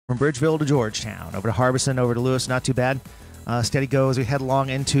from Bridgeville to Georgetown, over to Harbison, over to Lewis. Not too bad. Steady go as we head along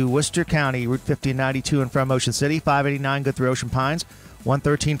into Worcester County, Route 50 and 92 and from Ocean City. 589 good through Ocean Pines.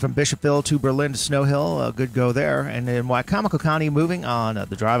 113 from Bishopville to Berlin to Snow Hill. Good go there. And in Wycomico County, moving on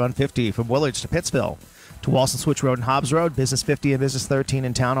the drive on 50 from Willits to Pittsville to Walson Switch Road and Hobbs Road. Business 50 and Business 13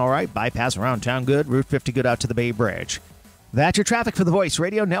 in town, all right. Bypass around town, good. Route 50 good out to the Bay Bridge. That's your traffic for the Voice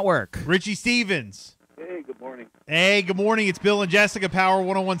Radio Network. Ritchie Stevens. Hey, good morning. Hey, good morning. It's Bill and Jessica, Power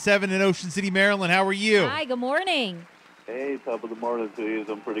 1017 in Ocean City, Maryland. How are you? Hi, good morning. Hey, top of the morning to you.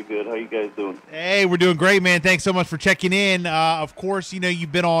 I'm pretty good. How you guys doing? Hey, we're doing great, man. Thanks so much for checking in. Of course,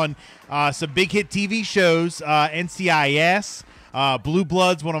 you've been on some big hit TV shows, NCIS, Blue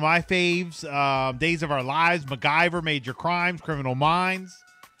Bloods, one of my faves, Days of Our Lives, MacGyver, Major Crimes, Criminal Minds.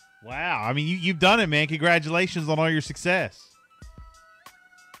 Wow. I mean, you've done it, man. Congratulations on all your success.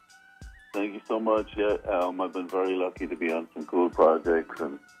 Thank you so much. Yeah, I've been very lucky to be on some cool projects,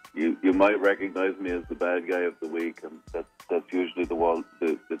 and you might recognize me as the bad guy of the week, and that's usually the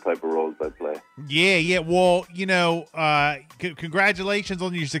type of roles I play. Yeah. Well, congratulations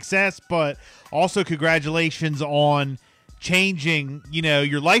on your success, but also congratulations on changing,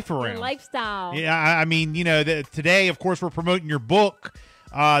 your life around. Your lifestyle. Yeah, I mean, today, of course, we're promoting your book,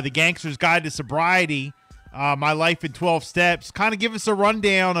 The Gangster's Guide to Sobriety, My Life in 12 Steps. Kind of give us a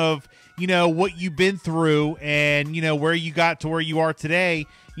rundown of, what you've been through and, where you got to where you are today,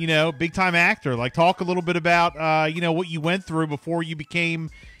 big time actor. Like, talk a little bit about, what you went through before you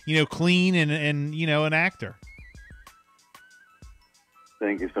became, clean and an actor.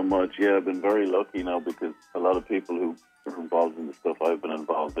 Thank you so much. Yeah, I've been very lucky now because a lot of people who are involved in the stuff I've been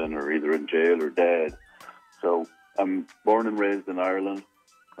involved in are either in jail or dead. So I'm born and raised in Ireland.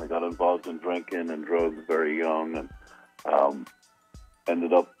 I got involved in drinking and drugs very young, and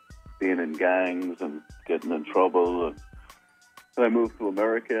ended up being in gangs and getting in trouble. And then I moved to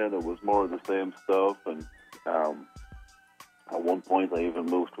America, and it was more of the same stuff. And at one point, I even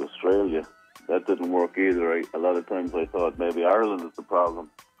moved to Australia. That didn't work either. A lot of times I thought maybe Ireland is the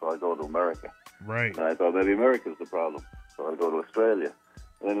problem, so I go to America. Right. And I thought maybe America's the problem, so I go to Australia.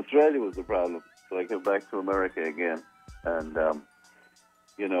 And then Australia was the problem, so I came back to America again. And,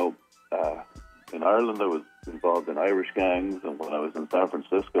 in Ireland I was involved in Irish gangs, and when I was in San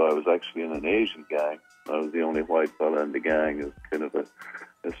Francisco I was actually in an Asian gang. I was the only white fella in the gang. It was kind of a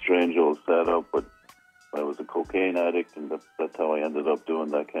strange old setup, but I was a cocaine addict, and that's how I ended up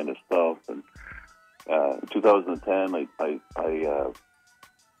doing that kind of stuff. And in 2010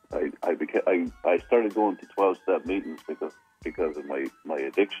 I started going to 12-step meetings because of my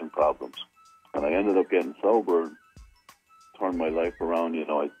addiction problems, and I ended up getting sober, turned my life around.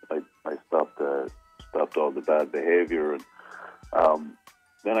 I stopped all the bad behavior, and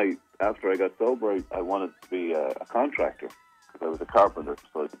then after I got sober, I wanted to be a contractor because I was a carpenter.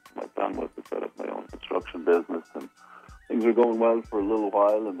 So my plan was to set up my own construction business, and things were going well for a little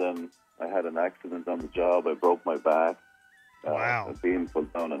while, and then I had an accident on the job. I broke my back. Wow. A beam fell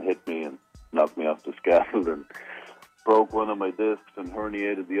down and hit me and knocked me off the scaffold and broke one of my discs and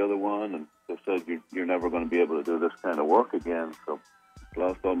herniated the other one. And they said, you're never going to be able to do this kind of work again. So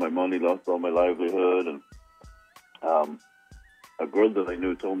lost all my money, lost all my livelihood. And a girl that I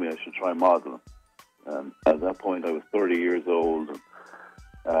knew told me I should try modeling. And at that point, I was 30 years old. And,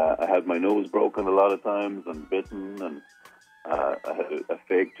 I had my nose broken a lot of times and bitten, and I had a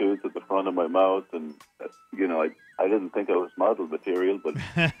fake tooth at the front of my mouth, and I didn't think I was model material, but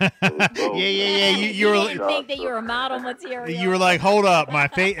yeah. You were didn't think that you were model material. You were like, hold up, my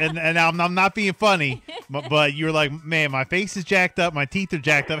face, and I'm not being funny, but you were like, man, my face is jacked up, my teeth are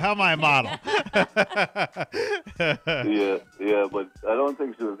jacked up. How am I a model? yeah, but I don't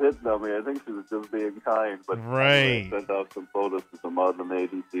think she was hitting on me. I think she was just being kind. But right. I sent out some photos to some modeling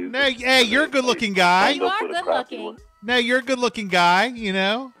agencies. No, hey, you're a good-looking guy. You are good-looking. No, you're a good-looking guy.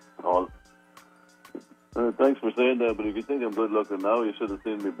 Oh, thanks for saying that, but if you think I'm good looking now, you should have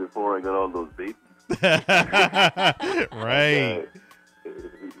seen me before I got all those beats. Right.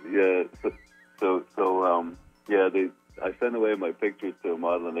 I sent away my pictures to a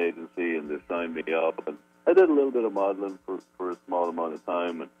modeling agency, and they signed me up. And I did a little bit of modeling for a small amount of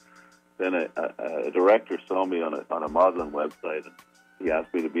time, and then a director saw me on a modeling website, and he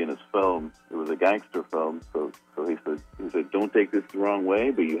asked me to be in his film. It was a gangster film, so he said, don't take this the wrong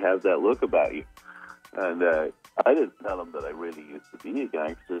way, but you have that look about you. And I didn't tell him that I really used to be a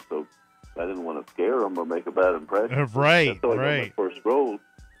gangster, so I didn't want to scare him or make a bad impression. Right. So I got my first role.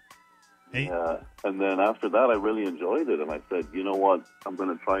 Hey. And then after that, I really enjoyed it, and I said, you know what, I'm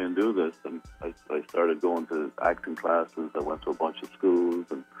going to try and do this. And I started going to acting classes. I went to a bunch of schools,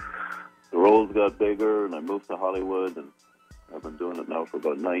 and the roles got bigger, and I moved to Hollywood, and I've been doing it now for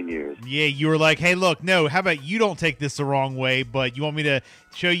about 9 years. Yeah, you were like, hey, look, no, how about you don't take this the wrong way, but you want me to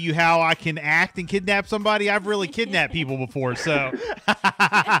show you how I can act and kidnap somebody? I've really kidnapped people before, so. You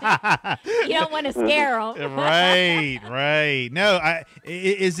don't want to scare them. Right. No,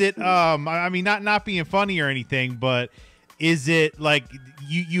 is it, I mean, not being funny or anything, but is it like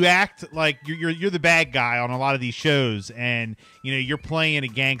you act like you're the bad guy on a lot of these shows, and, you know, you're playing a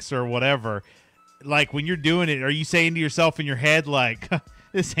gangster or whatever. Like, when you're doing it, are you saying to yourself in your head, like,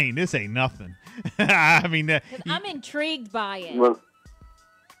 this ain't nothing? I mean, I'm intrigued by it. Well,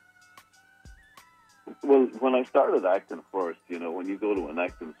 when I started acting first, you know, when you go to an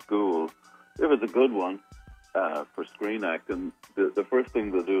acting school, if it's a good one for screen acting, the first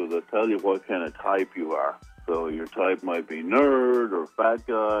thing they'll do is they'll tell you what kind of type you are. So your type might be nerd or fat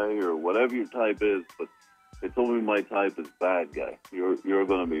guy or whatever your type is, but they told me my type is bad guy. You're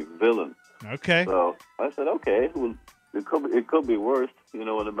going to be villain. Okay. So I said, okay, well, it could be worse. You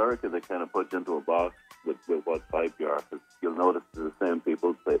know, in America, they kind of put you into a box with what type you are. Because you'll notice the same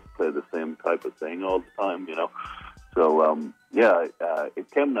people play the same type of thing all the time, you know. So,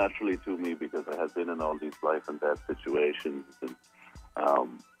 it came naturally to me because I had been in all these life and death situations. And,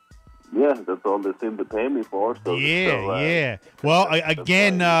 that's all they seem to pay me for. So, yeah. Well,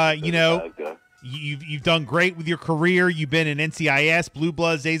 again, you know, you've done great with your career. You've been in NCIS, Blue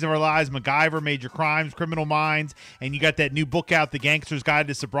Bloods, Days of Our Lives, MacGyver, Major Crimes, Criminal Minds, and you got that new book out, The Gangster's Guide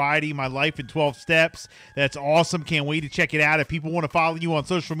to Sobriety, My Life in 12 Steps. That's awesome. Can't wait to check it out. If people want to follow you on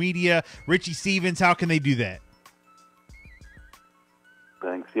social media, Ritchie Stevens, how can they do that?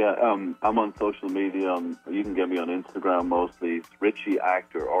 Thanks. Yeah, I'm on social media. You can get me on Instagram mostly. It's Ritchie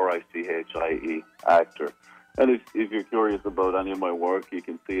Actor, Richie Actor. And if you're curious about any of my work, you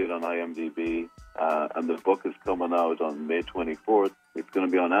can see it on IMDb. And the book is coming out on May 24th. It's going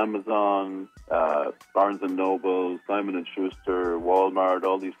to be on Amazon, Barnes & Noble, Simon & Schuster, Walmart,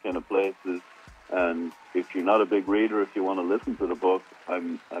 all these kind of places. And if you're not a big reader, if you want to listen to the book,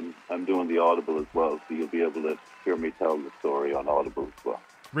 I'm doing the Audible as well, so you'll be able to hear me tell the story on Audible as well.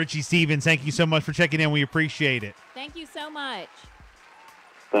 Ritchie Stevens, thank you so much for checking in. We appreciate it. Thank you so much.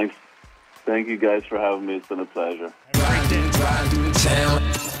 Thanks. Thank you guys for having me. It's been a pleasure.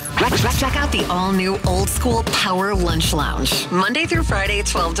 Check out the all-new Old School Power Lunch Lounge, Monday through Friday,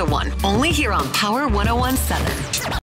 12 to 1, only here on Power 101.7.